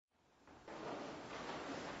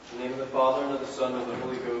In the name of the Father, and of the Son, and of the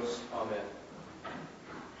Holy Ghost. Amen.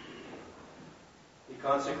 We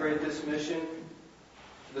consecrate this mission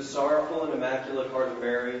to the sorrowful and immaculate heart of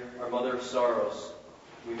Mary, our Mother of Sorrows.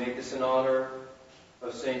 We make this in honor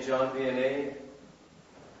of St. John Vianney,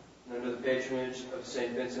 and under the patronage of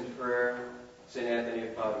St. Vincent Ferrer, St. Anthony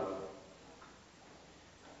of Padua.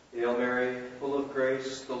 Hail Mary, full of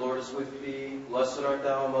grace, the Lord is with thee. Blessed art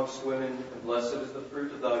thou amongst women, and blessed is the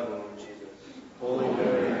fruit of thy womb, Jesus. Holy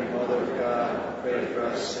Mary, Mother of God, pray for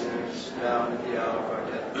us sinners, now and at the hour of our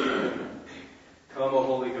death. Come, O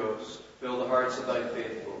Holy Ghost, fill the hearts of thy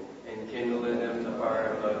faithful, and kindle in them the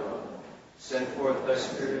fire of thy love. Send forth thy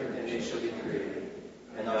Spirit, and they shall be created,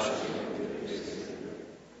 and thou shalt renew the face of the earth.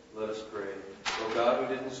 Let us pray. O God,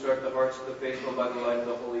 who did instruct the hearts of the faithful by the light of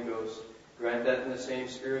the Holy Ghost, grant that in the same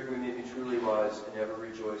Spirit we may be truly wise and ever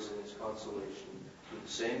rejoice in His consolation. Through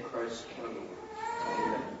the same Christ our Lord.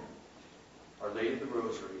 Amen. Our Lady of the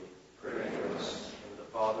Rosary, pray for us. In the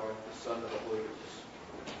Father, and the Son, and the Holy Ghost.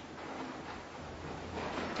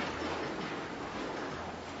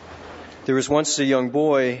 There was once a young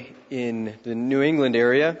boy in the New England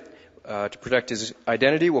area. To protect his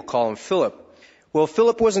identity, we'll call him Philip. Well,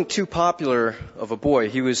 Philip wasn't too popular of a boy.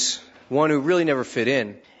 He was one who really never fit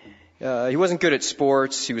in. He wasn't good at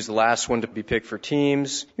sports. He was the last one to be picked for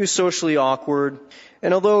teams. He was socially awkward.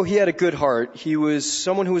 And although he had a good heart, he was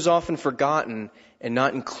someone who was often forgotten and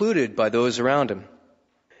not included by those around him.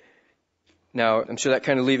 Now, I'm sure that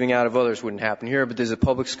kind of leaving out of others wouldn't happen here, but there's a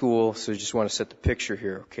public school, so I just want to set the picture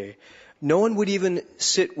here, okay? No one would even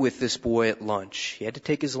sit with this boy at lunch. He had to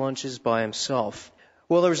take his lunches by himself.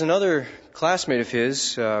 Well, there was another classmate of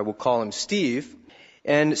his, we'll call him Steve,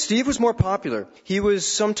 and Steve was more popular. He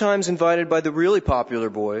was sometimes invited by the really popular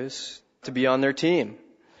boys to be on their team,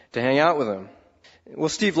 to hang out with them. Well,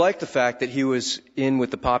 Steve liked the fact that he was in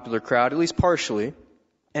with the popular crowd, at least partially,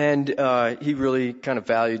 and he really kind of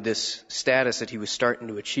valued this status that he was starting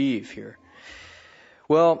to achieve here.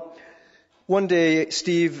 Well, one day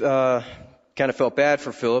Steve kind of felt bad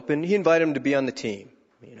for Philip, and he invited him to be on the team,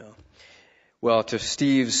 Well, to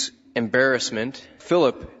Steve's embarrassment,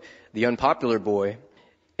 Philip, the unpopular boy,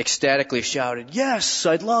 ecstatically shouted, "Yes,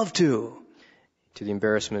 I'd love to the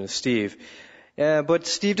embarrassment of Steve. But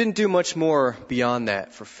Steve didn't do much more beyond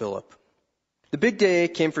that for Philip. The big day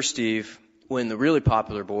came for Steve when the really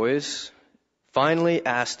popular boys finally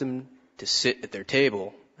asked him to sit at their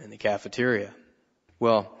table in the cafeteria.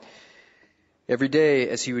 Well, every day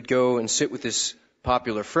as he would go and sit with his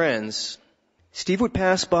popular friends, Steve would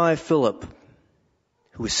pass by Philip,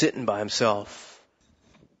 who was sitting by himself.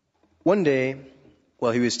 One day,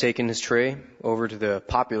 while he was taking his tray over to the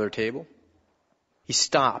popular table, he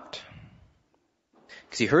stopped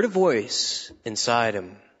because he heard a voice inside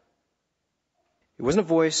him. It wasn't a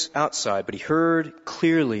voice outside, but he heard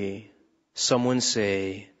clearly someone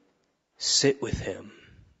say, "Sit with him.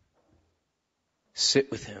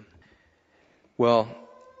 Sit with him." Well,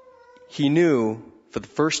 he knew for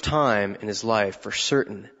the first time in his life for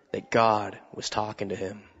certain that God was talking to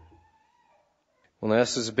him. Well,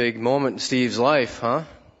 this is a big moment in Steve's life, huh?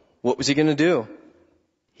 What was he going to do?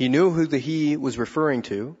 He knew who the he was referring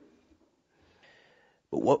to.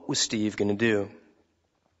 But what was Steve going to do?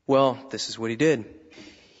 Well, this is what he did.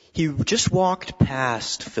 He just walked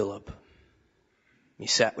past Philip. He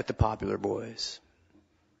sat with the popular boys.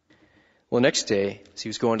 Well, next day, as he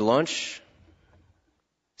was going to lunch,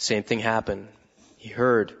 same thing happened. He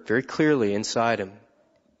heard very clearly inside him,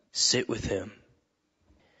 "Sit with him."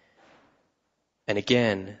 And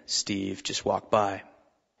again, Steve just walked by.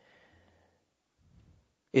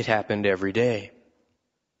 It happened every day.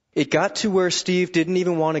 It got to where Steve didn't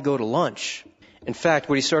even want to go to lunch. In fact,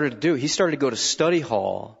 what he started to do, he started to go to study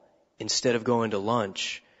hall instead of going to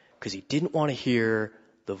lunch because he didn't want to hear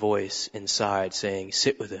the voice inside saying,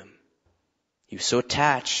 "Sit with him." He was so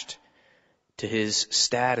attached to his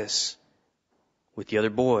status with the other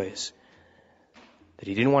boys that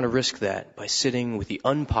he didn't want to risk that by sitting with the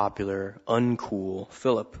unpopular, uncool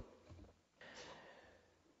Philip.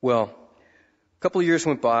 Well, a couple of years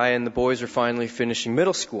went by and the boys were finally finishing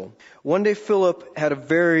middle school. One day Philip had a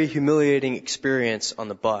very humiliating experience on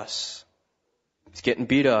the bus. He's getting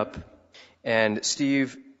beat up, and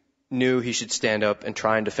Steve knew he should stand up and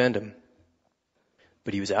try and defend him.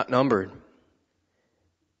 But he was outnumbered.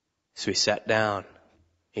 So he sat down.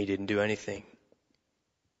 He didn't do anything.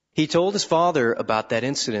 He told his father about that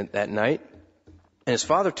incident that night, and his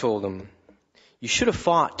father told him, "You should have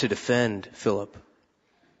fought to defend Philip."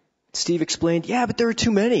 Steve explained, "Yeah, but there were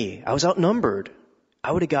too many. I was outnumbered.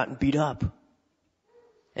 I would have gotten beat up."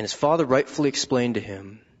 And his father rightfully explained to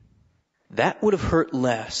him, "That would have hurt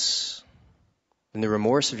less than the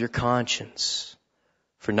remorse of your conscience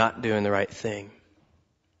for not doing the right thing.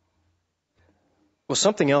 Well,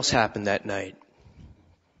 something else happened that night.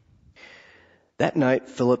 That night,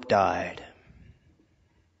 Philip died.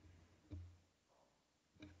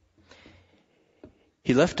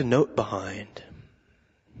 He left a note behind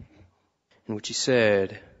in which he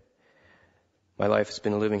said, "My life has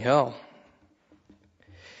been a living hell."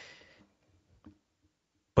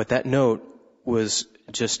 But that note was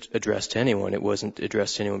just addressed to anyone. It wasn't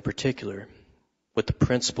addressed to anyone in particular. What the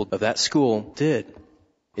principal of that school did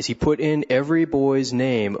is he put in every boy's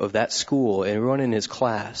name of that school, everyone in his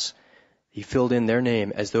class. He filled in their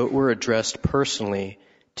name as though it were addressed personally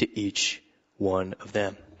to each one of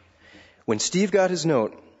them. When Steve got his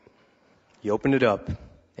note, he opened it up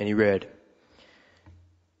and he read,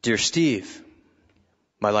 "Dear Steve,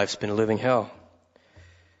 my life's been a living hell."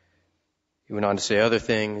 He went on to say other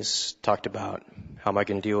things, talked about how am I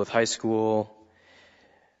going to deal with high school.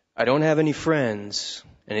 I don't have any friends.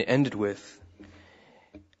 And it ended with,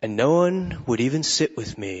 and no one would even sit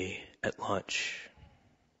with me at lunch.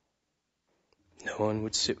 No one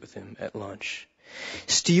would sit with him at lunch.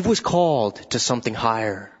 Steve was called to something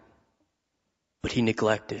higher, but he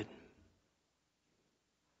neglected.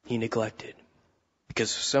 He neglected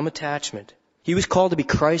because of some attachment. He was called to be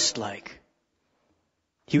Christ-like.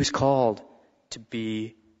 He was called to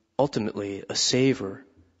be ultimately a savior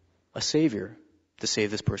to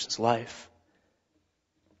save this person's life.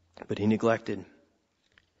 But he neglected.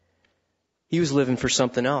 He was living for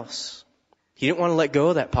something else. He didn't want to let go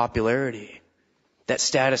of that popularity, that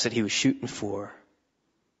status that he was shooting for.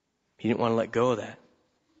 He didn't want to let go of that.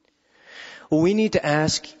 Well, we need to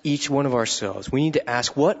ask each one of ourselves, we need to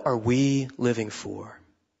ask, what are we living for?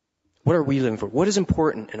 What are we living for? What is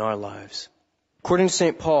important in our lives? According to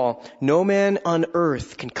St. Paul, no man on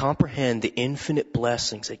earth can comprehend the infinite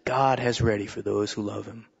blessings that God has ready for those who love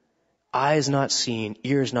him. Eye has not seen,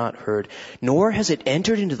 ears not heard, nor has it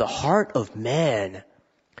entered into the heart of man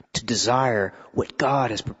to desire what God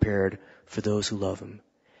has prepared for those who love him.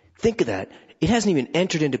 Think of that. It hasn't even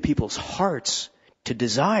entered into people's hearts to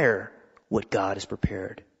desire what God has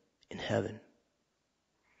prepared in heaven,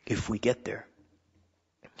 if we get there.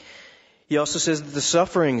 He also says that the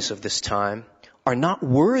sufferings of this time are not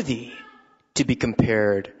worthy to be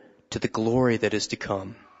compared to the glory that is to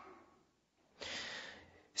come.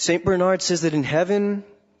 St. Bernard says that in heaven,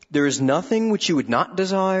 there is nothing which you would not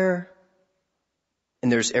desire,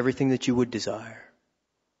 and there's everything that you would desire.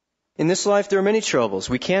 In this life, there are many troubles.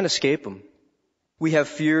 We can't escape them. We have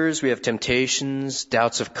fears, we have temptations,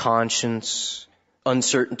 doubts of conscience,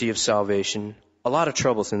 uncertainty of salvation, a lot of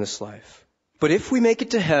troubles in this life. But if we make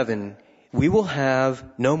it to heaven, we will have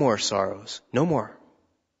no more sorrows. No more.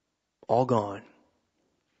 All gone.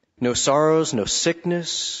 No sorrows, no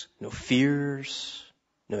sickness, no fears,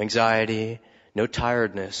 no anxiety, no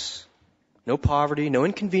tiredness, no poverty, no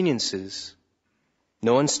inconveniences,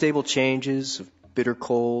 no unstable changes of bitter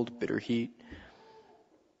cold, bitter heat.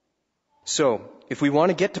 So, if we want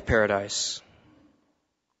to get to paradise,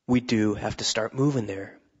 we do have to start moving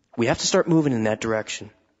there. We have to start moving in that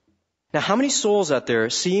direction. Now, how many souls out there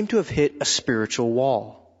seem to have hit a spiritual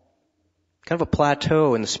wall? Kind of a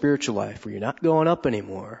plateau in the spiritual life where you're not going up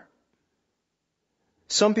anymore.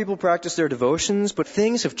 Some people practice their devotions, but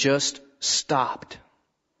things have just stopped.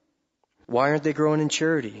 Why aren't they growing in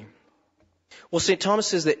charity? Well, St. Thomas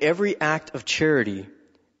says that every act of charity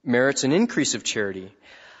merits an increase of charity.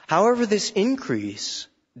 However, this increase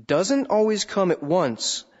doesn't always come at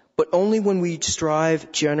once, but only when we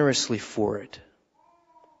strive generously for it.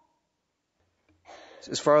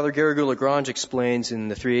 As Father Garrigou-Lagrange explains in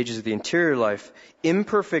The Three Ages of the Interior Life,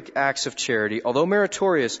 imperfect acts of charity, although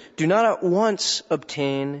meritorious, do not at once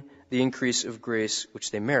obtain the increase of grace which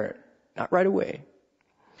they merit. Not right away.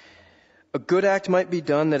 A good act might be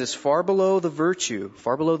done that is far below the virtue,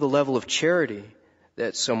 far below the level of charity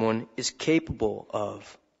that someone is capable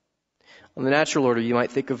of. On the natural order, you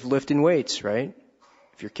might think of lifting weights, right?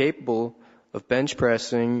 If you're capable of bench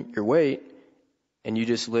pressing your weight and you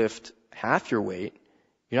just lift half your weight,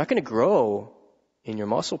 you're not going to grow in your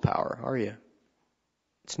muscle power, are you?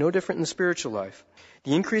 It's no different in the spiritual life.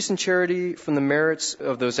 The increase in charity from the merits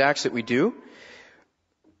of those acts that we do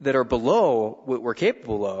that are below what we're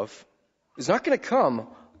capable of is not going to come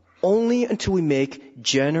only until we make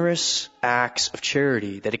generous acts of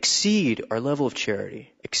charity that exceed our level of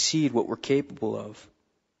charity, exceed what we're capable of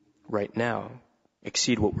right now,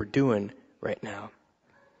 exceed what we're doing right now.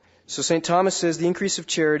 So St. Thomas says the increase of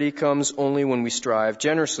charity comes only when we strive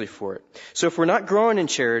generously for it. So if we're not growing in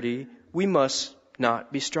charity, we must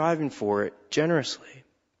not be striving for it generously.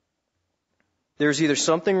 There's either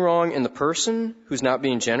something wrong in the person who's not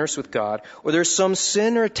being generous with God, or there's some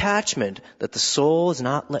sin or attachment that the soul is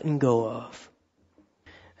not letting go of.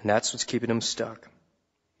 And that's what's keeping them stuck.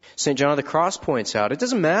 St. John of the Cross points out, it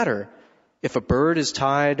doesn't matter if a bird is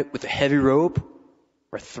tied with a heavy rope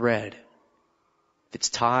or a thread. If it's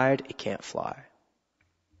tied, it can't fly.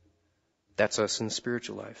 That's us in the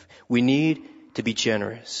spiritual life. We need to be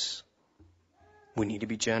generous. We need to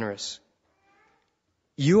be generous.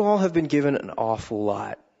 You all have been given an awful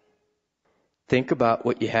lot. Think about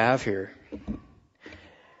what you have here.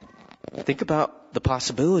 Think about the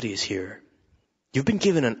possibilities here. You've been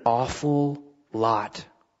given an awful lot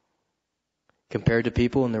compared to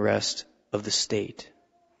people in the rest of the state,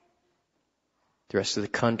 the rest of the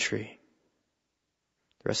country,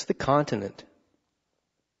 the rest of the continent,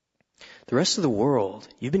 the rest of the world.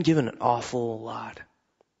 You've been given an awful lot.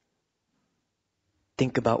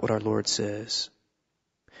 Think about what our Lord says.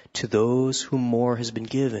 To those whom more has been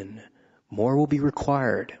given, more will be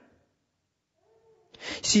required.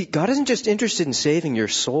 See, God isn't just interested in saving your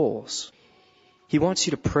souls. He wants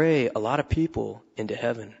you to pray a lot of people into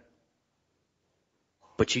heaven.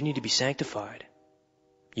 But you need to be sanctified.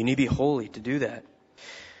 You need to be holy to do that.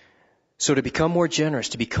 So to become more generous,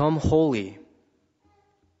 to become holy,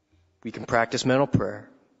 we can practice mental prayer.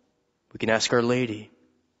 We can ask Our Lady.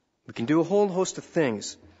 We can do a whole host of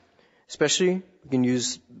things. Especially, we can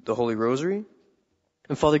use the Holy Rosary.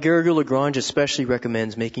 And Father Garrigou Lagrange especially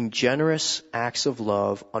recommends making generous acts of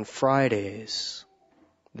love on Fridays,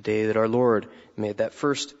 the day that our Lord made that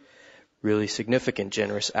first really significant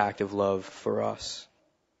generous act of love for us.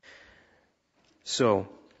 So,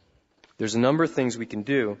 there's a number of things we can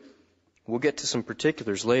do. We'll get to some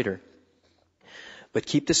particulars later. But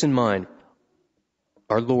keep this in mind.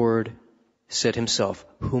 Our Lord said Himself,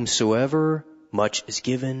 whomsoever much is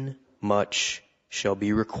given, much shall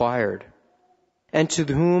be required. And to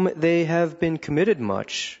whom they have been committed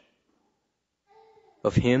much,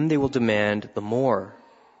 of him they will demand the more.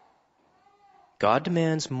 God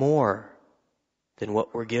demands more than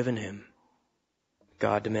what we're given Him.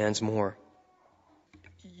 God demands more.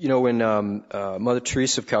 You know, when Mother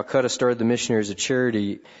Teresa of Calcutta started the Missionaries of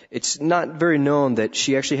Charity, it's not very known that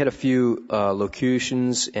she actually had a few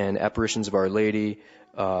locutions and apparitions of Our Lady.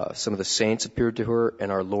 Some of the saints appeared to her,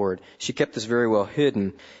 and our Lord. She kept this very well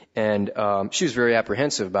hidden, and she was very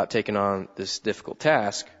apprehensive about taking on this difficult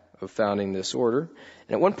task of founding this order.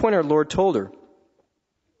 And at one point our Lord told her,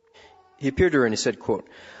 He appeared to her and He said, quote,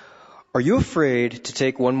 "Are you afraid to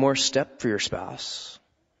take one more step for your spouse?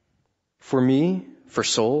 For me? For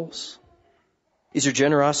souls? Is your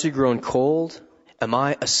generosity grown cold? Am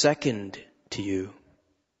I a second to you?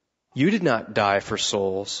 You did not die for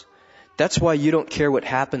souls. That's why you don't care what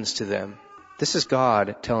happens to them." This is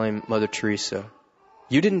God telling Mother Teresa,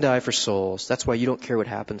 you didn't die for souls. That's why you don't care what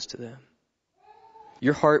happens to them.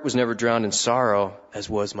 Your heart was never drowned in sorrow, as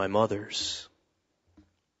was my mother's.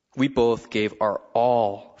 We both gave our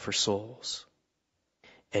all for souls.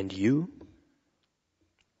 And you?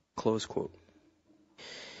 Close quote.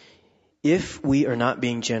 If we are not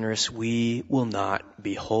being generous, we will not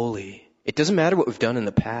be holy. It doesn't matter what we've done in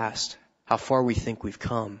the past, how far we think we've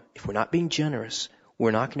come. If we're not being generous,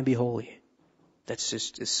 we're not going to be holy. That's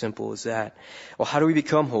just as simple as that. Well, how do we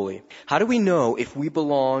become holy? How do we know if we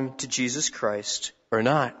belong to Jesus Christ or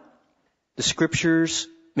not? The Scriptures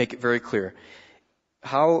make it very clear.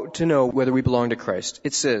 How to know whether we belong to Christ?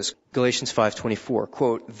 It says, Galatians 5:24,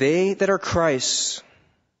 quote, "They that are Christ's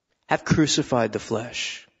have crucified the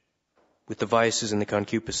flesh with the vices and the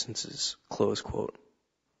concupiscences," close quote.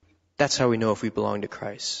 That's how we know if we belong to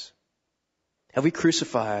Christ. Have we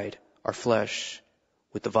crucified our flesh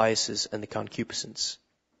with the vices and the concupiscence?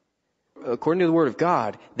 According to the Word of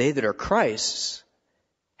God, they that are Christ's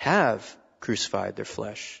have crucified their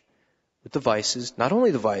flesh with the vices, not only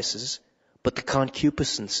the vices, but the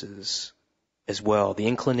concupiscences as well, the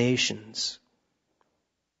inclinations.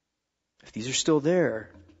 If these are still there,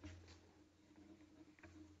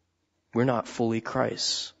 we're not fully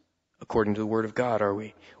Christ's, according to the Word of God, are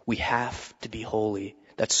we? We have to be holy.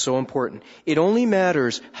 That's so important. It only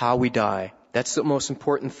matters how we die. That's the most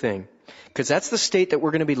important thing. Because that's the state that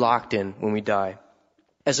we're going to be locked in when we die.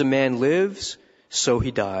 As a man lives, so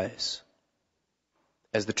he dies.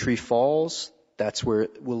 As the tree falls, that's where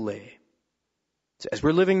it will lay. So as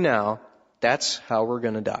we're living now, that's how we're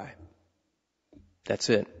going to die. That's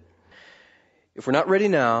it. If we're not ready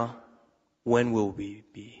now, when will we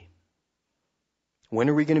be? When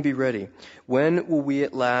are we going to be ready? When will we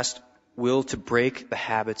at last will to break the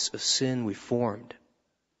habits of sin we formed?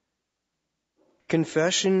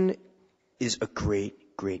 Confession is a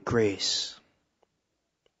great, great grace.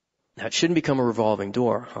 Now, it shouldn't become a revolving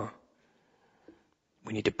door, huh?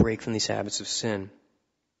 We need to break from these habits of sin.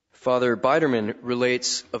 Father Biderman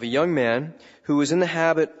relates of a young man who was in the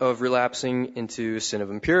habit of relapsing into a sin of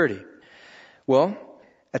impurity. Well,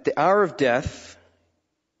 at the hour of death,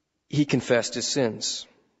 he confessed his sins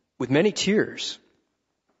with many tears,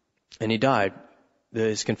 and he died.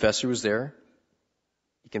 His confessor was there.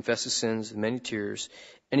 He confessed his sins with many tears,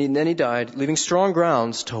 and then he died, leaving strong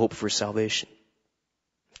grounds to hope for salvation.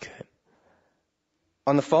 Okay.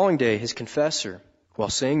 On the following day, his confessor, while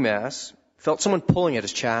saying Mass, felt someone pulling at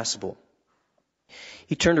his chasuble.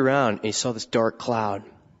 He turned around and he saw this dark cloud.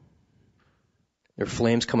 There were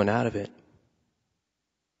flames coming out of it. And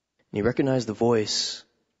he recognized the voice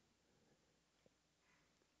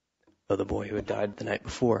of the boy who had died the night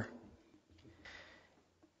before.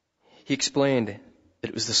 He explained that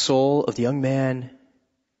it was the soul of the young man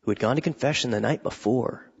who had gone to confession the night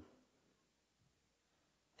before.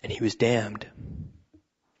 And he was damned.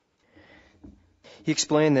 He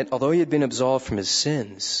explained that although he had been absolved from his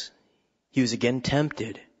sins, he was again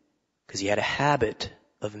tempted because he had a habit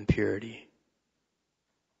of impurity.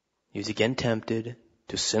 He was again tempted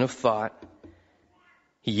to a sin of thought.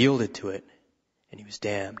 He yielded to it, and he was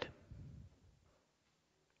damned.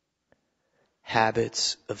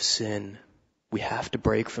 Habits of sin. We have to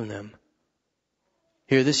break from them.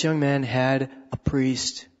 Here, this young man had a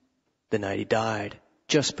priest the night he died,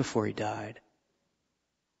 just before he died.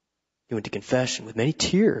 He went to confession with many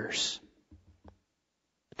tears.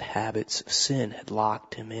 But the habits of sin had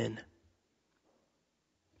locked him in.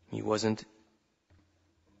 He wasn't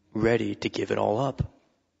ready to give it all up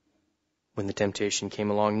when the temptation came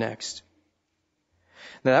along next.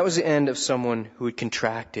 Now that was the end of someone who had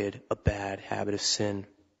contracted a bad habit of sin.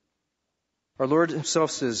 Our Lord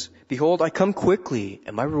himself says, "Behold, I come quickly,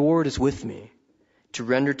 and my reward is with me, to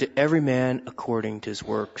render to every man according to his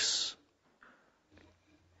works."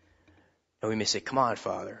 Now we may say, "Come on,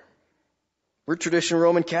 Father. We're traditional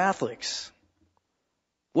Roman Catholics.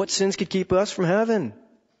 What sins could keep us from heaven?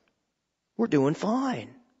 We're doing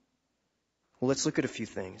fine." Well, let's look at a few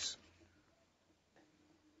things.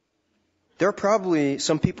 There are probably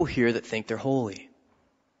some people here that think they're holy.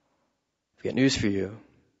 I've got news for you.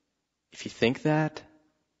 If you think that,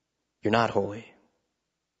 you're not holy.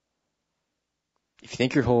 If you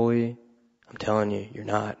think you're holy, I'm telling you, you're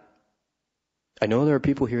not. I know there are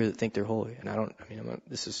people here that think they're holy, and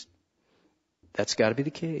that's got to be the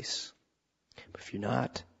case. But if you're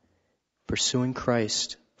not pursuing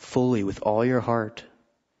Christ fully with all your heart,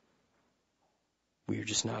 we are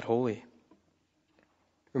just not holy.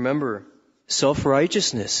 Remember,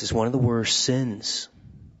 self-righteousness is one of the worst sins.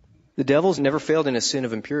 The devil's never failed in a sin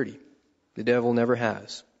of impurity. The devil never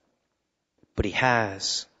has. But he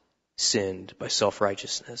has sinned by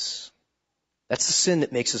self-righteousness. That's the sin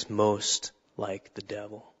that makes us most like the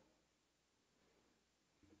devil.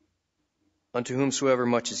 Unto whomsoever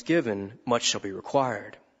much is given, much shall be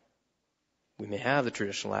required. We may have the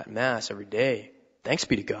traditional Latin Mass every day. Thanks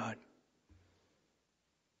be to God.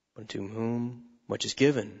 But unto whom much is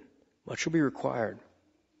given, much shall be required.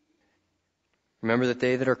 Remember that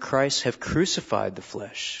they that are Christ have crucified the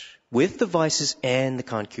flesh with the vices and the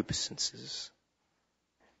concupiscences.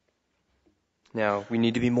 Now, we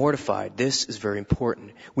need to be mortified. This is very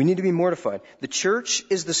important. We need to be mortified. The church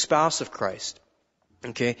is the spouse of Christ.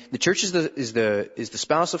 Okay? The church is the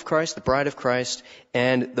spouse of Christ, the bride of Christ,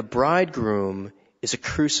 and the bridegroom is a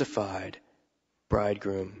crucified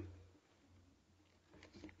bridegroom.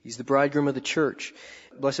 He's the bridegroom of the church.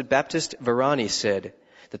 Blessed Baptist Varani said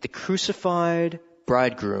that the crucified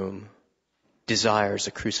bridegroom desires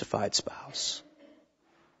a crucified spouse.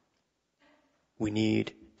 We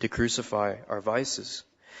need to crucify our vices.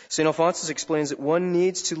 St. Alphonsus explains that one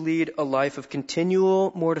needs to lead a life of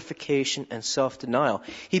continual mortification and self-denial.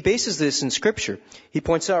 He bases this in Scripture. He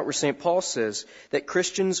points out where St. Paul says that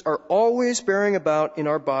Christians are always bearing about in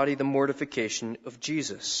our body the mortification of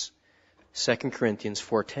Jesus. 2 Corinthians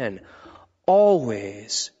 4:10.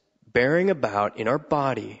 Always bearing about in our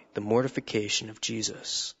body the mortification of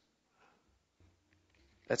Jesus.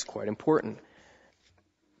 That's quite important.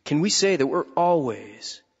 Can we say that we're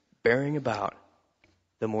always bearing about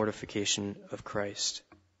the mortification of Christ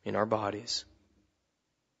in our bodies?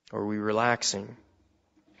 Or are we relaxing?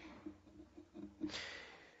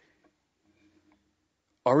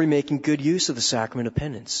 Are we making good use of the sacrament of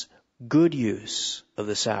penance? Good use of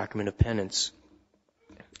the sacrament of penance.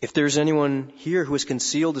 If there's anyone here who has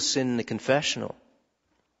concealed a sin in the confessional,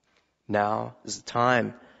 now is the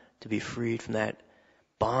time to be freed from that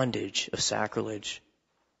bondage of sacrilege.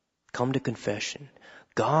 Come to confession.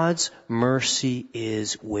 God's mercy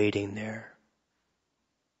is waiting there.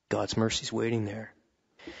 God's mercy's waiting there.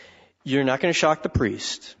 You're not going to shock the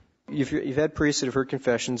priest. You've had priests that have heard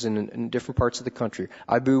confessions in different parts of the country.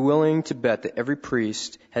 I'd be willing to bet that every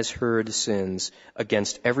priest has heard sins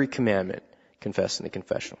against every commandment confessed in the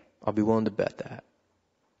confessional. I'll be willing to bet that.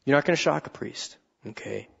 You're not going to shock a priest,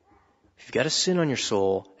 okay? If you've got a sin on your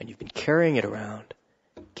soul and you've been carrying it around,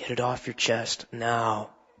 get it off your chest now,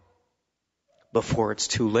 before it's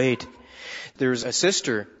too late. There's a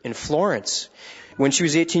sister in Florence. When she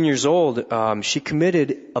was 18 years old, she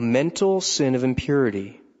committed a mental sin of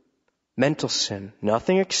impurity. Mental sin,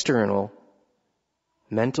 nothing external.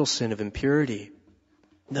 Mental sin of impurity.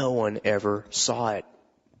 No one ever saw it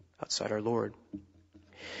outside our Lord.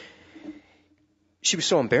 She was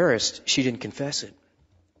so embarrassed, she didn't confess it.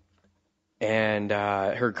 And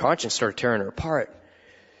her conscience started tearing her apart.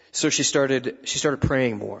 So she started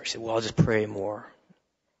praying more. She said, well, I'll just pray more.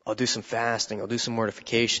 I'll do some fasting. I'll do some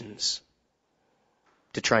mortifications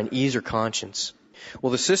to try and ease her conscience.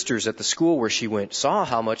 Well, the sisters at the school where she went saw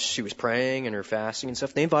how much she was praying and her fasting and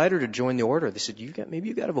stuff. They invited her to join the order. They said, maybe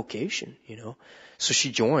you've got a vocation, you know. So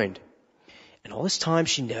she joined. And all this time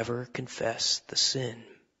she never confessed the sin.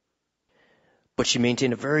 But she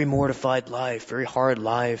maintained a very mortified life, very hard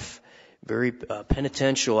life, very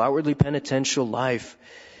penitential, outwardly penitential life.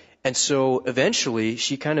 And so eventually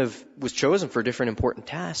she kind of was chosen for different important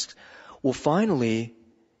tasks. Well, finally,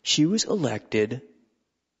 she was elected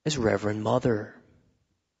as Reverend Mother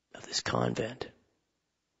of this convent.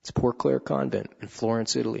 It's Poor Clare Convent in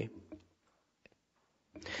Florence, Italy.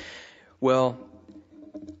 Well,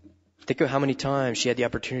 think of how many times she had the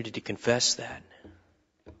opportunity to confess that.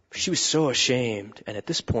 She was so ashamed, and at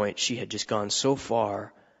this point she had just gone so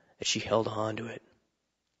far that she held on to it.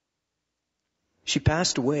 She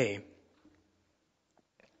passed away,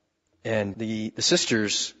 and the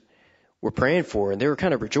sisters were praying for her, and they were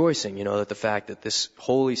kind of rejoicing, you know, that the fact that this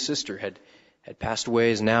holy sister had passed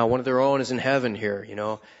away is now one of their own is in heaven here, you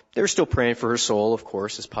know. They were still praying for her soul, of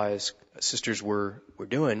course, as pious sisters were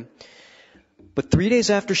doing. But 3 days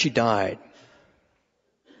after she died,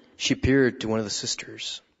 she appeared to one of the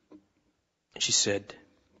sisters, and she said,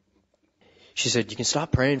 you can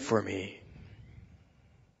stop praying for me,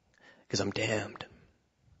 because I'm damned.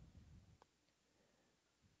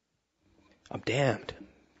 I'm damned.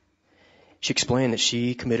 She explained that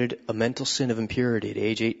she committed a mental sin of impurity at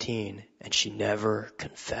age 18, and she never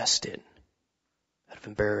confessed it out of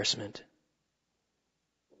embarrassment.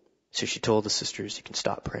 So she told the sisters, you can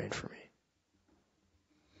stop praying for me.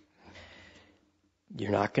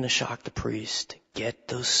 You're not going to shock the priest. Get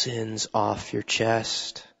those sins off your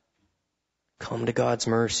chest. Come to God's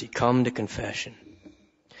mercy. Come to confession.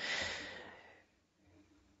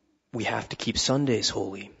 We have to keep Sundays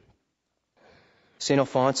holy. St.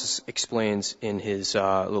 Alphonsus explains in his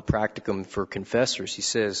little practicum for confessors, he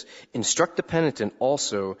says, instruct the penitent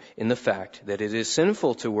also in the fact that it is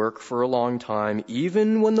sinful to work for a long time,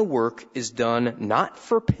 even when the work is done not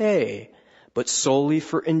for pay, but solely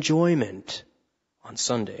for enjoyment on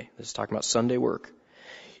Sunday. This is talking about Sunday work.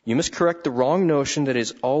 You must correct the wrong notion that it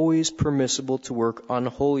is always permissible to work on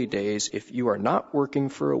holy days if you are not working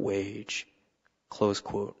for a wage. Close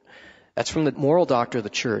quote. That's from the moral doctor of the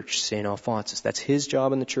church, St. Alphonsus. That's his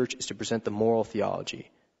job in the church, is to present the moral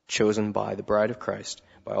theology chosen by the bride of Christ,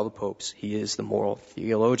 by all the popes. He is the moral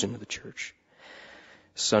theologian of the church.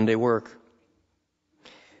 Sunday work.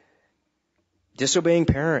 Disobeying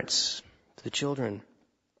parents to the children.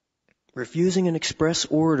 Refusing an express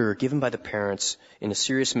order given by the parents in a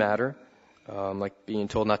serious matter, like being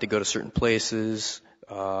told not to go to certain places,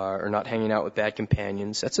 or not hanging out with bad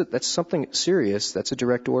companions. That's something serious. That's a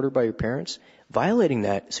direct order by your parents. Violating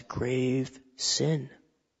that is a grave sin.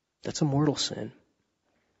 That's a mortal sin.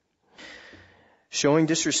 Showing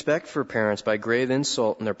disrespect for parents by grave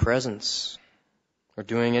insult in their presence, or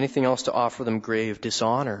doing anything else to offer them grave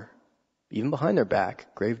dishonor, even behind their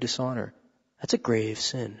back, grave dishonor. That's a grave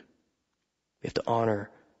sin. We have to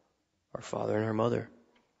honor our father and our mother.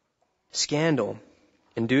 Scandal,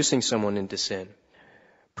 inducing someone into sin.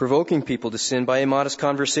 Provoking people to sin by immodest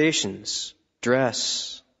conversations,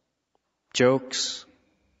 dress, jokes,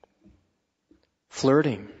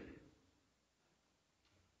 flirting.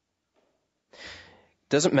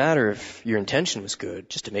 Doesn't matter if your intention was good,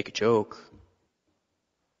 just to make a joke.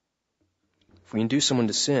 If we induce someone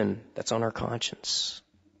to sin, that's on our conscience.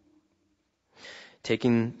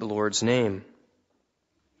 Taking the Lord's name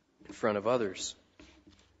in front of others,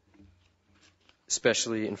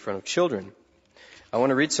 especially in front of children. I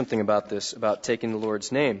want to read something about this, about taking the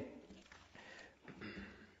Lord's name.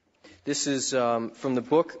 This is from the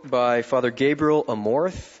book by Father Gabriel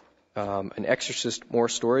Amorth, An Exorcist, More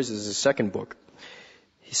Stories. This is his second book.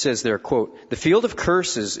 He says there, quote, "The field of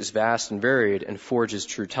curses is vast and varied and forges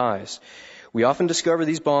true ties. We often discover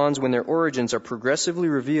these bonds when their origins are progressively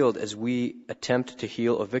revealed as we attempt to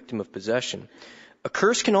heal a victim of possession. A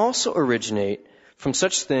curse can also originate from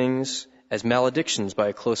such things as maledictions by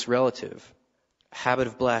a close relative, a habit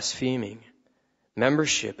of blaspheming,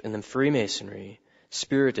 membership in the Freemasonry,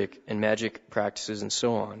 spiritic and magic practices, and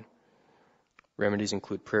so on. Remedies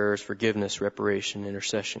include prayers, forgiveness, reparation,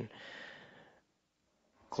 intercession."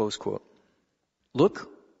 Close quote. Look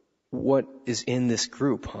what is in this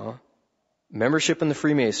group, huh? Membership in the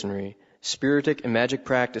Freemasonry, spiritic and magic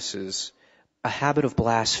practices, a habit of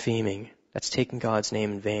blaspheming. That's taking God's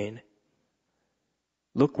name in vain.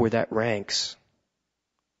 Look where that ranks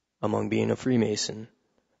among being a Freemason,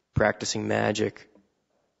 practicing magic.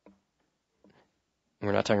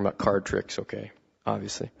 We're not talking about card tricks, okay?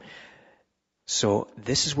 Obviously. So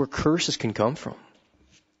this is where curses can come from.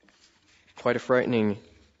 Quite a frightening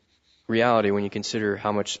reality when you consider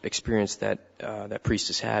how much experience that priest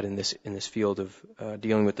has had in this field of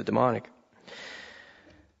dealing with the demonic.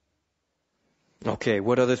 Okay,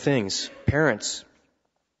 what other things? Parents.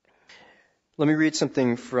 Let me read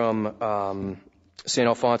something from St.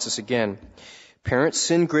 Alphonsus again. "Parents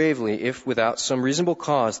sin gravely if, without some reasonable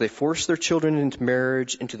cause, they force their children into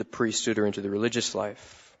marriage, into the priesthood, or into the religious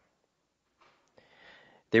life.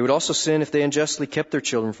 They would also sin if they unjustly kept their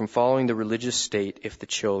children from following the religious state if the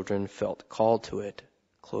children felt called to it."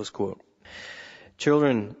 Close quote.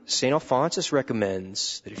 Children, St. Alphonsus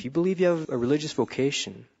recommends that if you believe you have a religious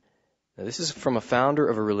vocation, now this is from a founder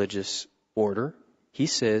of a religious order, he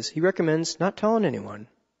recommends not telling anyone.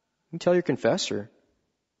 You can tell your confessor,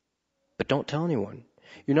 but don't tell anyone.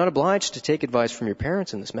 You're not obliged to take advice from your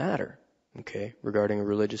parents in this matter, okay, regarding a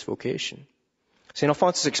religious vocation. St.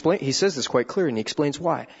 Alphonsus he says this quite clearly, and he explains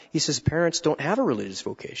why. He says parents don't have a religious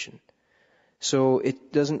vocation. So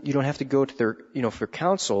you don't have to go to their, for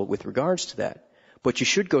counsel with regards to that. But you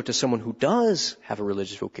should go to someone who does have a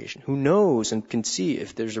religious vocation, who knows and can see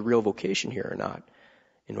if there's a real vocation here or not,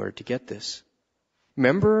 in order to get this.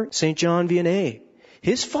 Remember St. John Vianney?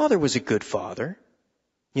 His father was a good father.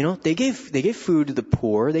 They gave food to the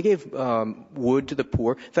poor. They gave wood to the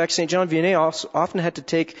poor. In fact, St. John Vianney often had to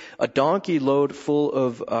take a donkey load full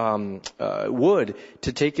of wood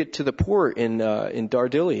to take it to the poor in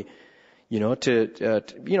Dardilly. He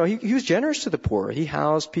was generous to the poor. He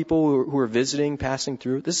housed people who were visiting, passing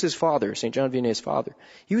through. This is his father, St. John Vianney's father.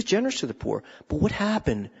 He was generous to the poor. But what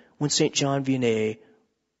happened when St. John Vianney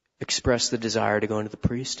expressed the desire to go into the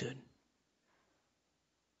priesthood?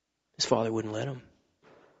 His father wouldn't let him.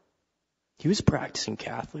 He was a practicing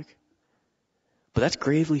Catholic. But that's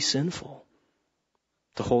gravely sinful,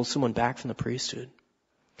 to hold someone back from the priesthood.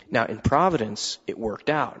 Now, in providence, it worked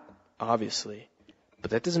out, obviously. But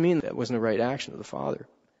that doesn't mean that wasn't the right action of the father.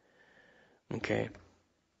 Okay.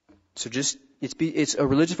 So it's a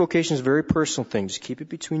religious vocation is a very personal thing. Just keep it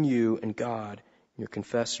between you and God, your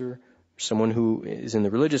confessor, someone who is in the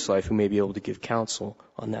religious life who may be able to give counsel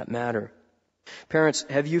on that matter. Parents,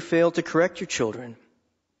 have you failed to correct your children?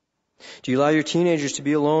 Do you allow your teenagers to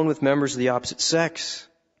be alone with members of the opposite sex?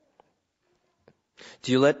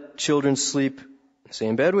 Do you let children sleep, say,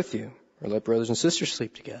 in bed with you, or let brothers and sisters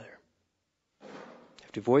sleep together? You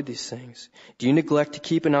have to avoid these things. Do you neglect to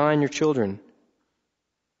keep an eye on your children?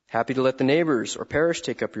 Happy to let the neighbors or parish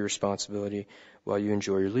take up your responsibility while you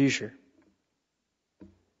enjoy your leisure?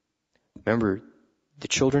 Remember, the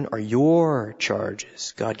children are your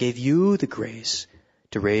charges. God gave you the grace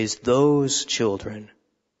to raise those children.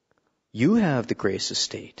 You have the grace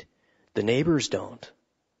estate. The neighbors don't.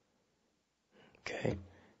 Okay?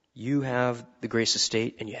 You have the grace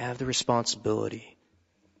estate and you have the responsibility.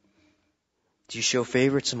 Do you show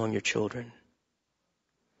favorites among your children?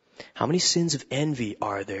 How many sins of envy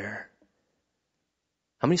are there?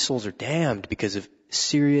 How many souls are damned because of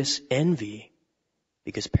serious envy?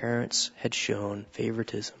 Because parents had shown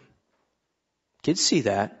favoritism. Kids see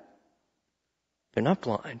that. They're not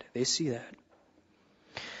blind. They see that.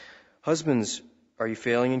 Husbands, are you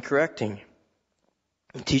failing in correcting?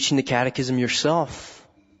 And teaching the catechism yourself?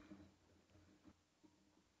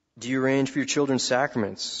 Do you arrange for your children's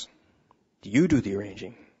sacraments? Do you do the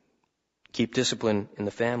arranging? Keep discipline in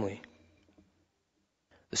the family.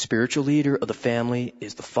 The spiritual leader of the family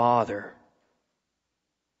is the father.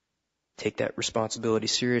 Take that responsibility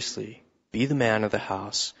seriously. Be the man of the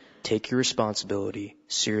house. Take your responsibility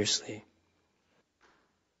seriously.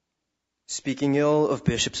 Speaking ill of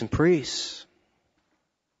bishops and priests.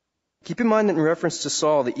 Keep in mind that in reference to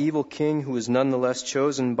Saul, the evil king who was nonetheless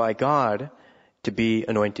chosen by God to be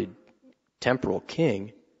anointed temporal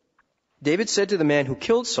king, David said to the man who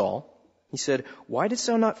killed Saul, He said, "Why didst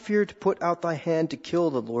thou not fear to put out thy hand to kill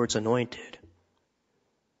the Lord's anointed?"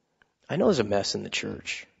 I know there's a mess in the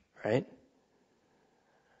church, right?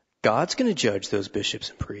 God's going to judge those bishops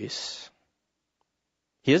and priests.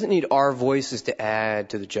 He doesn't need our voices to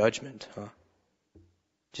add to the judgment, huh?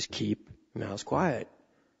 Just keep your mouths quiet.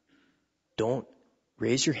 Don't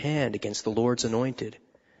raise your hand against the Lord's anointed.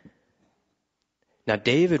 Now,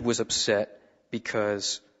 David was upset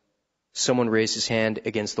because someone raised his hand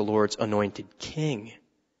against the Lord's anointed king.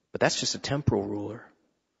 But that's just a temporal ruler.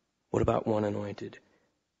 What about one anointed?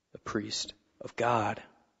 A priest of God,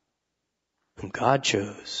 whom God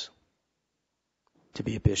chose to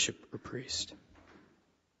be a bishop or priest.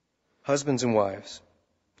 Husbands and wives,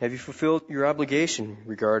 have you fulfilled your obligation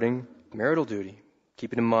regarding marital duty?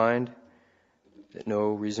 Keep it in mind that no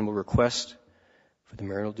reasonable request for the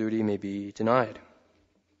marital duty may be denied.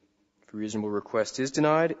 If a reasonable request is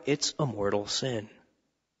denied, it's a mortal sin.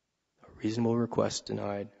 A reasonable request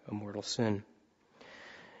denied, a mortal sin.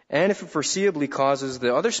 And if it foreseeably causes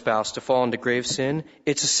the other spouse to fall into grave sin,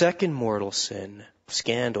 it's a second mortal sin,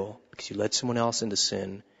 scandal, because you led someone else into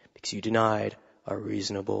sin, because you denied a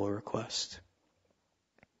reasonable request.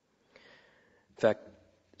 In fact,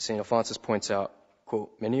 St. Alphonsus points out,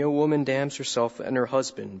 quote, "Many a woman damns herself and her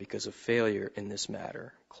husband because of failure in this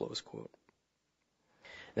matter," close quote.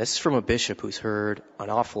 And this is from a bishop who's heard an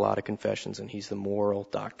awful lot of confessions, and he's the moral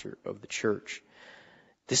doctor of the church.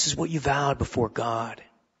 This is what you vowed before God,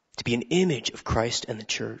 to be an image of Christ and the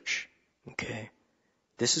church. Okay?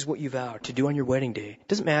 This is what you vowed to do on your wedding day. It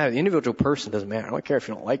doesn't matter. The individual person doesn't matter. I don't care if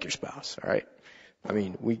you don't like your spouse, all right? I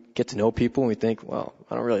mean, we get to know people and we think, well,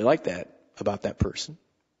 I don't really like that about that person.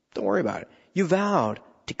 Don't worry about it. You vowed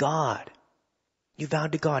to God. You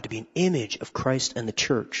vowed to God to be an image of Christ and the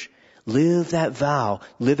church. Live that vow.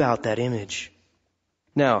 Live out that image.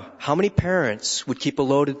 Now, how many parents would keep a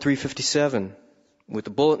loaded .357 with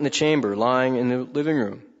a bullet in the chamber lying in the living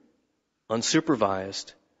room,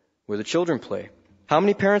 unsupervised, where the children play? How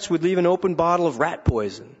many parents would leave an open bottle of rat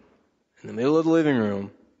poison in the middle of the living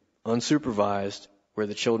room, unsupervised, where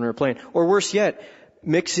the children are playing? Or worse yet,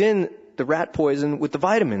 mix in the rat poison with the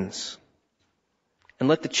vitamins and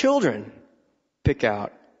let the children pick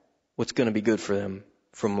out what's going to be good for them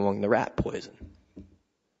from among the rat poison.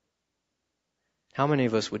 How many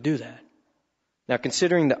of us would do that? Now,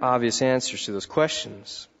 considering the obvious answers to those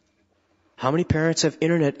questions, how many parents have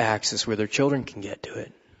internet access where their children can get to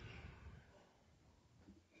it?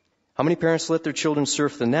 How many parents let their children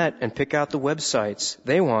surf the net and pick out the websites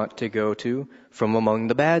they want to go to from among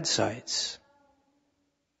the bad sites?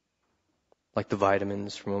 Like the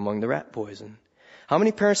vitamins from among the rat poison. How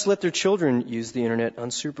many parents let their children use the internet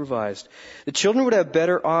unsupervised? The children would have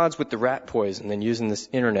better odds with the rat poison than using this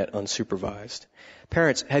internet unsupervised.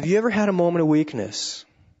 Parents, have you ever had a moment of weakness?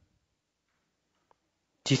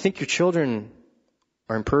 Do you think your children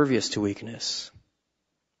are impervious to weakness?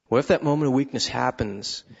 What if that moment of weakness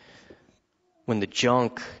happens when the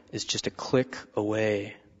junk is just a click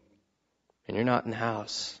away and you're not in the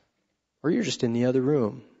house, or you're just in the other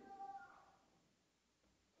room?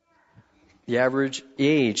 The average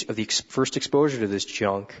age of the first exposure to this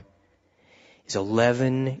junk is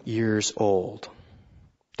 11 years old.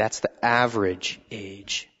 That's the average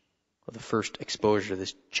age of the first exposure to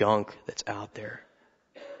this junk that's out there.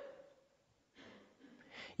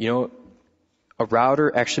 You know, a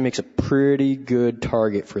router actually makes a pretty good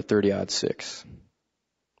target for 30-06,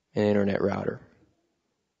 an internet router.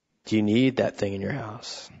 Do you need that thing in your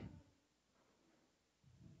house?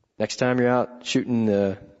 Next time you're out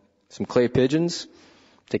shooting some clay pigeons,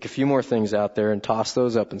 take a few more things out there and toss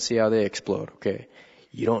those up and see how they explode, okay?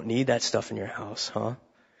 You don't need that stuff in your house, huh?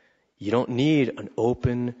 You don't need an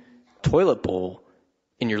open toilet bowl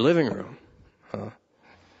in your living room, huh?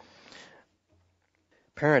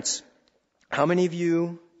 Parents, how many of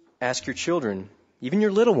you ask your children, even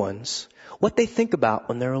your little ones, what they think about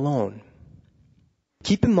when they're alone?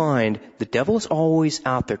 Keep in mind, the devil is always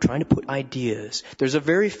out there trying to put ideas. There's a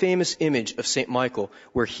very famous image of St. Michael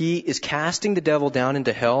where he is casting the devil down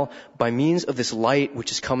into hell by means of this light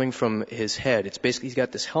which is coming from his head. It's basically he's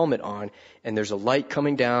got this helmet on and there's a light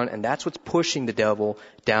coming down and that's what's pushing the devil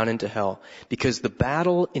down into hell. Because the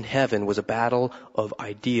battle in heaven was a battle of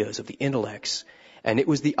ideas, of the intellects. And it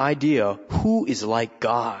was the idea, who is like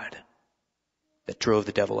God, that drove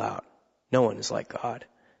the devil out. No one is like God.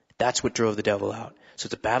 That's what drove the devil out. So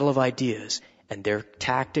it's a battle of ideas, and their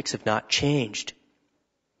tactics have not changed.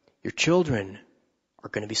 Your children are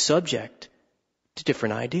going to be subject to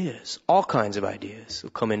different ideas. All kinds of ideas will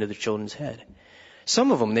come into the children's head.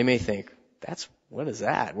 Some of them, they may think, what is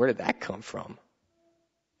that? Where did that come from?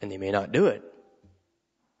 And they may not do it.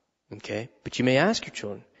 Okay? But you may ask your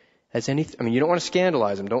children, you don't want to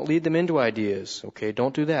scandalize them. Don't lead them into ideas. Okay?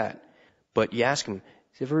 Don't do that. But you ask them,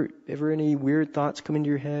 is ever any weird thoughts come into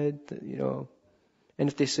your head? That, and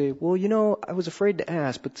if they say, well, I was afraid to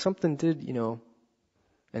ask, but something did,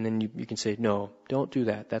 and then you can say, no, don't do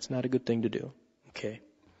that. That's not a good thing to do. Okay?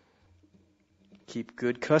 Keep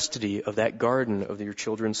good custody of that garden of your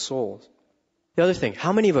children's souls. The other thing,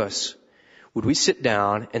 how many of us would we sit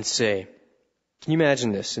down and say, can you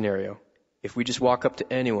imagine this scenario? If we just walk up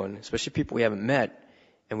to anyone, especially people we haven't met,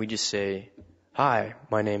 and we just say, hi,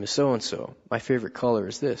 my name is so-and-so. My favorite color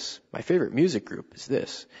is this. My favorite music group is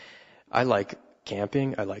this. I like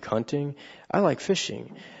camping. I like hunting. I like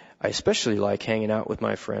fishing. I especially like hanging out with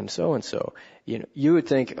my friend so-and-so. You would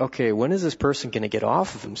think, okay, when is this person going to get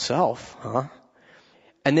off of himself, huh?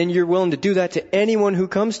 And then you're willing to do that to anyone who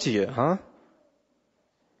comes to you, huh?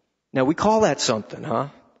 Now we call that something, huh?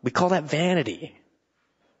 We call that vanity.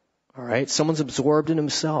 All right? Someone's absorbed in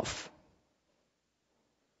himself.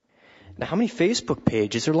 Now how many Facebook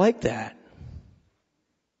pages are like that?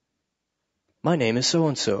 My name is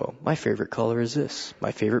so-and-so. My favorite color is this.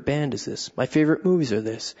 My favorite band is this. My favorite movies are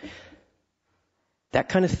this. That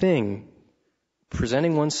kind of thing,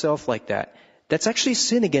 presenting oneself like that, that's actually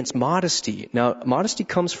sin against modesty. Now, modesty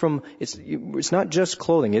comes from, it's not just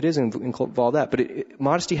clothing. It is involved that. But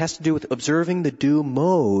modesty has to do with observing the due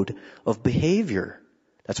mode of behavior.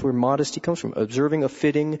 That's where modesty comes from. Observing a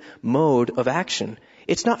fitting mode of action.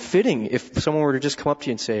 It's not fitting if someone were to just come up to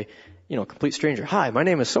you and say, complete stranger, hi, my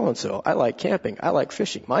name is so-and-so. I like camping. I like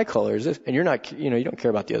fishing. My color is this. And you're not, you don't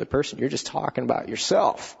care about the other person. You're just talking about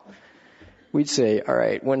yourself. We'd say, all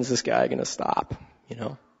right, when's this guy going to stop?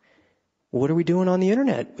 What are we doing on the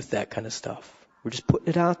internet with that kind of stuff? We're just putting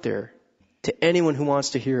it out there to anyone who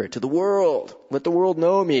wants to hear it, to the world. Let the world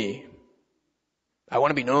know me. I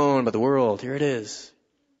want to be known by the world. Here it is.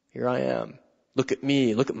 Here I am. Look at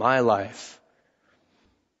me. Look at my life.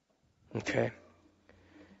 Okay.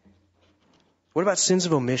 What about sins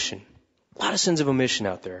of omission? A lot of sins of omission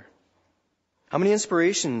out there. How many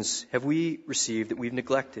inspirations have we received that we've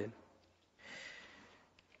neglected?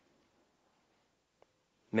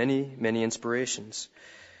 Many, many inspirations.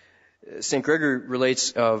 St. Gregory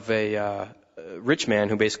relates of a rich man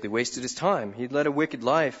who basically wasted his time. He led a wicked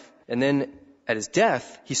life. And then at his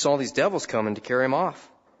death, he saw these devils coming to carry him off.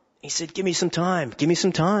 He said, give me some time. Give me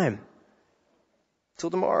some time.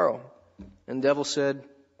 Till tomorrow. And the devil said,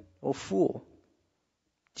 oh, fool.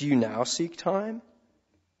 Do you now seek time?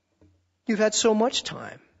 You've had so much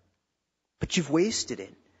time. But you've wasted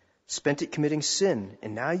it. Spent it committing sin.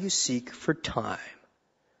 And now you seek for time.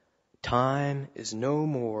 Time is no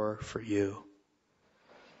more for you.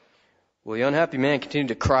 Well, the unhappy man continued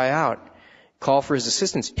to cry out, call for his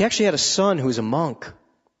assistance. He actually had a son who was a monk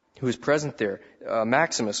who was present there.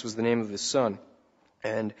 Maximus was the name of his son.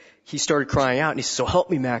 And he started crying out, and he said, so help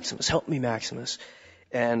me, Maximus, help me, Maximus.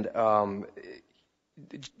 And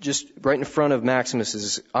just right in front of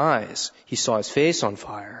Maximus's eyes, he saw his face on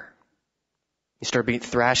fire. He started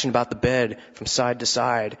thrashing about the bed from side to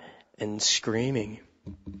side and screaming.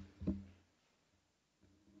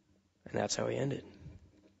 And that's how he ended.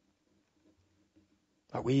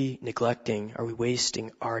 Are we neglecting, are we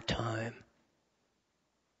wasting our time?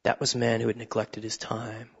 That was a man who had neglected his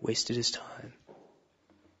time, wasted his time.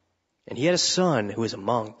 And he had a son who was a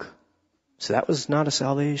monk. So that was not a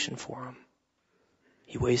salvation for him.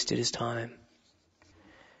 He wasted his time.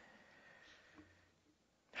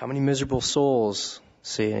 How many miserable souls,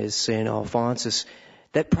 says St. Alphonsus,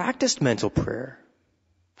 that practiced mental prayer,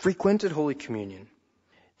 frequented Holy Communion,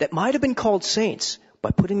 that might have been called saints by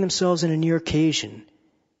putting themselves in a near occasion,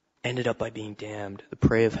 ended up by being damned, the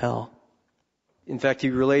prey of hell. In fact, he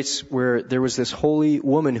relates where there was this holy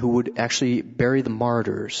woman who would actually bury the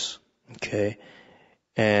martyrs. Okay.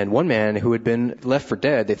 And one man who had been left for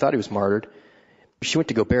dead, they thought he was martyred. She went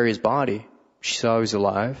to go bury his body. She saw he was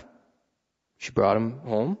alive. She brought him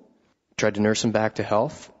home, tried to nurse him back to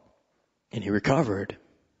health, and he recovered.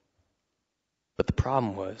 But the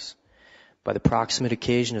problem was, by the proximate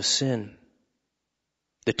occasion of sin,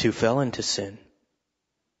 the two fell into sin.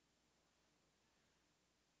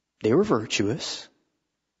 They were virtuous.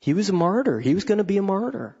 He was a martyr. He was going to be a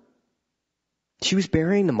martyr. She was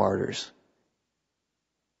burying the martyrs.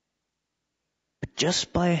 But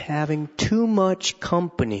just by having too much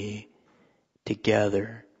company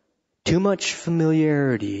together, too much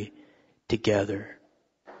familiarity together,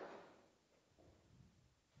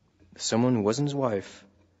 someone who wasn't his wife,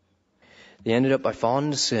 they ended up by falling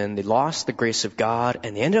into sin. They lost the grace of God,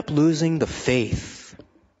 and they ended up losing the faith.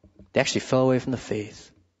 They actually fell away from the faith.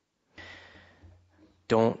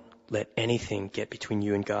 Don't let anything get between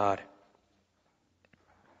you and God.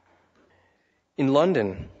 In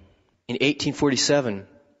London, in 1847,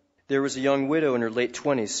 there was a young widow in her late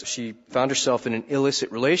 20s. She found herself in an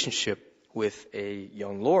illicit relationship with a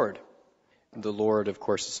young lord. The lord, of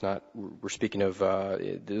course, it's not, we're speaking of,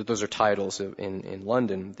 those are titles in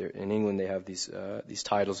London. In England, they have these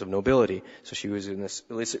titles of nobility. So she was in this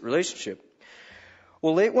illicit relationship.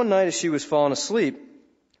 Well, late one night as she was falling asleep,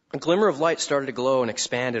 a glimmer of light started to glow and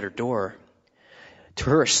expand at her door. To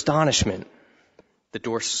her astonishment, the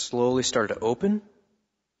door slowly started to open.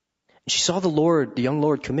 And she saw the young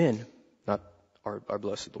Lord come in. Not our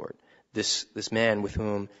blessed Lord. This man with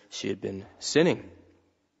whom she had been sinning.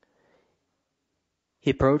 He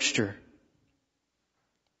approached her.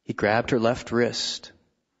 He grabbed her left wrist.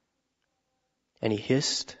 And he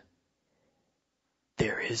hissed,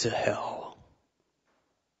 "There is a hell."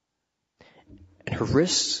 And her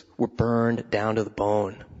wrists were burned down to the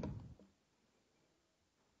bone.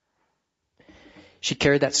 She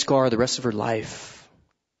carried that scar the rest of her life,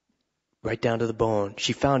 right down to the bone.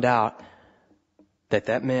 She found out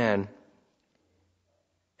that man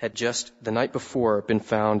had just the night before been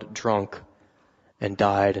found drunk and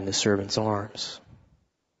died in the servant's arms.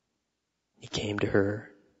 He came to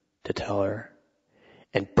her to tell her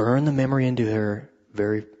and burn the memory into her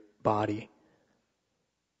very body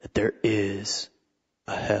that there is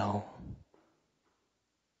a hell.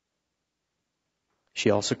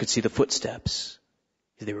 She also could see the footsteps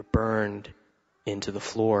as they were burned into the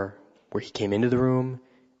floor where he came into the room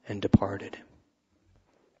and departed.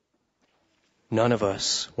 None of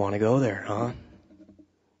us want to go there, huh?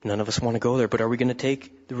 None of us want to go there, but are we going to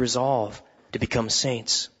take the resolve to become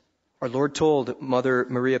saints? Our Lord told Mother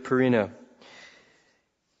Maria Purina,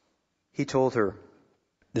 he told her,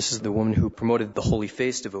 this is the woman who promoted the Holy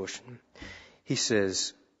Face devotion. He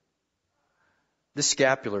says, this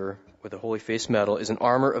scapular with the Holy Face medal is an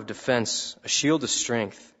armor of defense, a shield of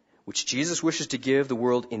strength, which Jesus wishes to give the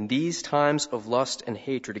world in these times of lust and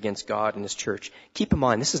hatred against God and His church. Keep in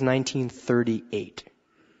mind, this is 1938.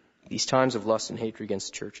 These times of lust and hatred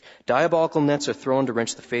against the church. Diabolical nets are thrown to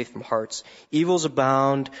wrench the faith from hearts. Evils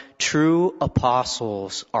abound. True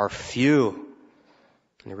apostles are few.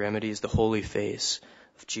 And the remedy is the Holy Face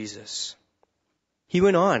of Jesus. He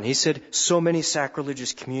went on. He said, so many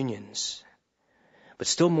sacrilegious communions, but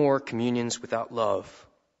still more communions without love,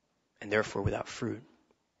 and therefore without fruit.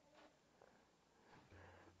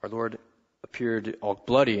 Our Lord appeared all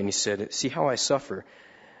bloody, and He said, see how I suffer.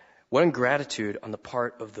 What ingratitude on the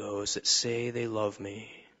part of those that say they love me.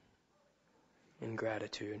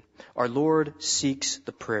 Ingratitude. Our Lord seeks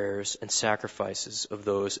the prayers and sacrifices of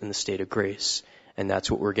those in the state of grace. And that's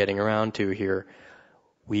what we're getting around to here.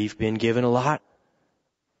 We've been given a lot.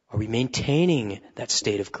 Are we maintaining that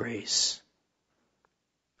state of grace?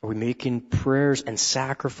 Are we making prayers and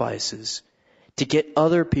sacrifices to get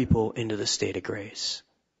other people into the state of grace?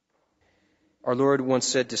 Our Lord once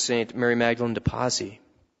said to St. Mary Magdalene de Pazzi,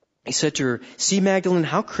 He said to her, see, Magdalene,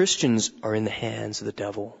 how Christians are in the hands of the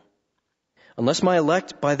devil. Unless my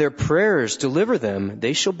elect by their prayers deliver them,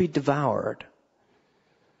 they shall be devoured.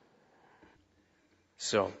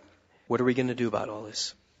 So, what are we going to do about all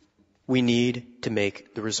this? We need to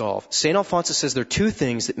make the resolve. St. Alphonsus says there are two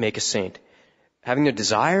things that make a saint. Having the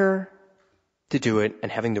desire to do it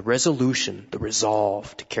and having the resolution, the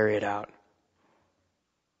resolve to carry it out.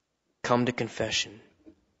 Come to confession.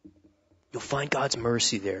 You'll find God's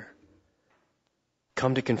mercy there.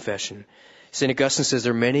 Come to confession. St. Augustine says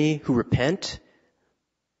there are many who repent,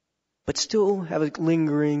 but still have a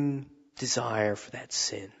lingering desire for that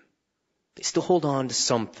sin. They still hold on to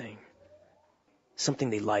something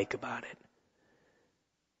they like about it.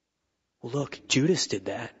 Well, look, Judas did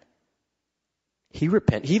that. He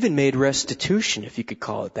repented. He even made restitution, if you could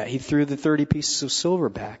call it that. He threw the 30 pieces of silver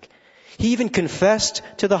back. He even confessed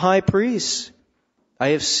to the high priest, I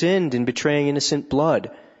have sinned in betraying innocent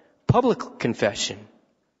blood. Public confession.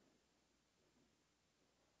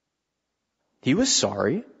 He was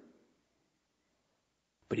sorry,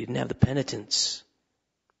 but he didn't have the penitence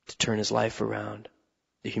to turn his life around,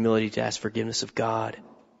 the humility to ask forgiveness of God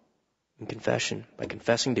in confession, by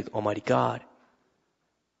confessing to Almighty God.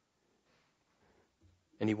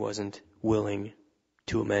 And he wasn't willing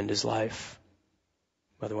to amend his life.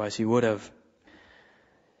 Otherwise he would have.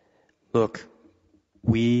 Look,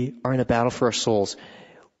 we are in a battle for our souls.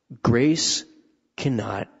 Grace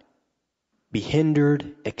cannot be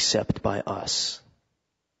hindered except by us.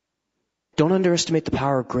 Don't underestimate the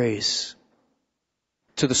power of grace.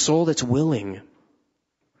 To the soul that's willing,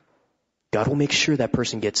 God will make sure that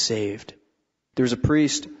person gets saved. There was a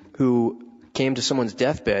priest who came to someone's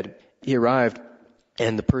deathbed. He arrived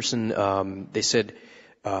And the person, they said,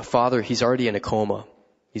 Father, he's already in a coma.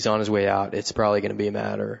 He's on his way out. It's probably going to be a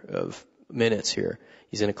matter of minutes here.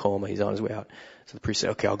 He's in a coma. He's on his way out. So the priest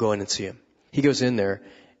said, okay, I'll go in and see him. He goes in there,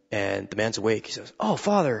 and the man's awake. He says, oh,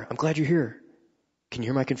 Father, I'm glad you're here. Can you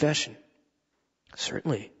hear my confession?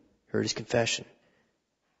 Certainly. Heard his confession.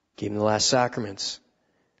 Gave him the last sacraments.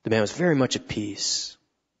 The man was very much at peace.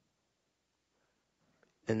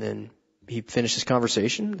 And then he finished his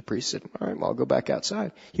conversation. The priest said, all right, well, I'll go back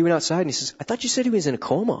outside. He went outside and he says, I thought you said he was in a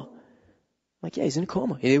coma. I'm like, yeah, he's in a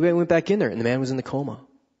coma. He went back in there and the man was in the coma.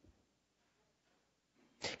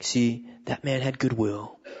 See, that man had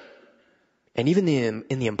goodwill. And even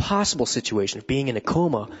in the impossible situation of being in a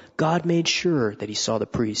coma, God made sure that he saw the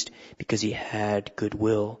priest because he had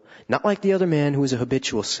goodwill. Not like the other man who was a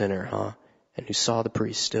habitual sinner, and who saw the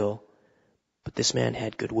priest still. But this man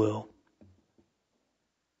had goodwill.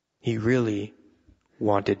 He really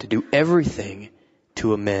wanted to do everything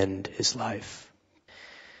to amend his life.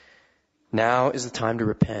 Now is the time to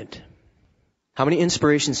repent. How many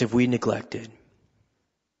inspirations have we neglected?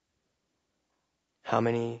 How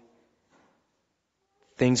many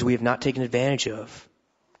things we have not taken advantage of?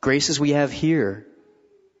 Graces we have here.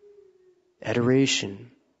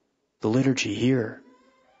 Adoration. The liturgy here.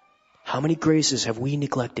 How many graces have we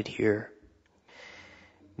neglected here?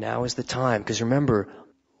 Now is the time, because remember,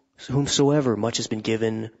 whomsoever much has been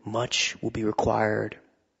given, much will be required.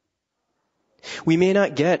 We may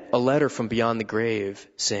not get a letter from beyond the grave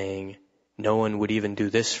saying, no one would even do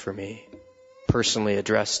this for me, personally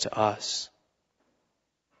addressed to us.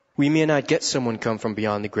 We may not get someone come from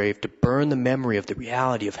beyond the grave to burn the memory of the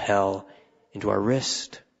reality of hell into our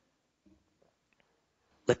wrist.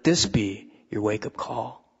 Let this be your wake-up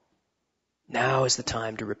call. Now is the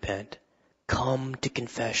time to repent. Come to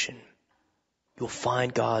confession. You'll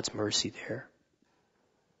find God's mercy there.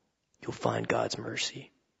 You'll find God's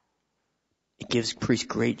mercy. It gives priests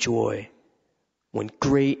great joy when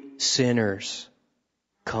great sinners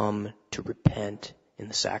come to repent in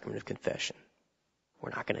the sacrament of confession. We're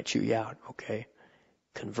not going to chew you out, okay?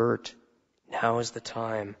 Convert. Now is the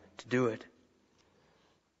time to do it.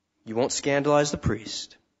 You won't scandalize the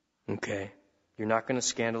priest, okay? You're not going to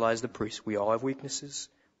scandalize the priest. We all have weaknesses.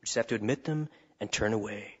 We just have to admit them and turn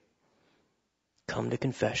away. Come to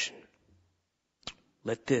confession.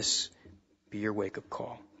 Let this be your wake-up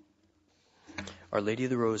call. Our Lady of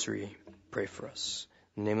the Rosary, pray for us.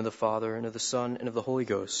 In the name of the Father, and of the Son, and of the Holy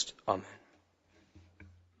Ghost. Amen.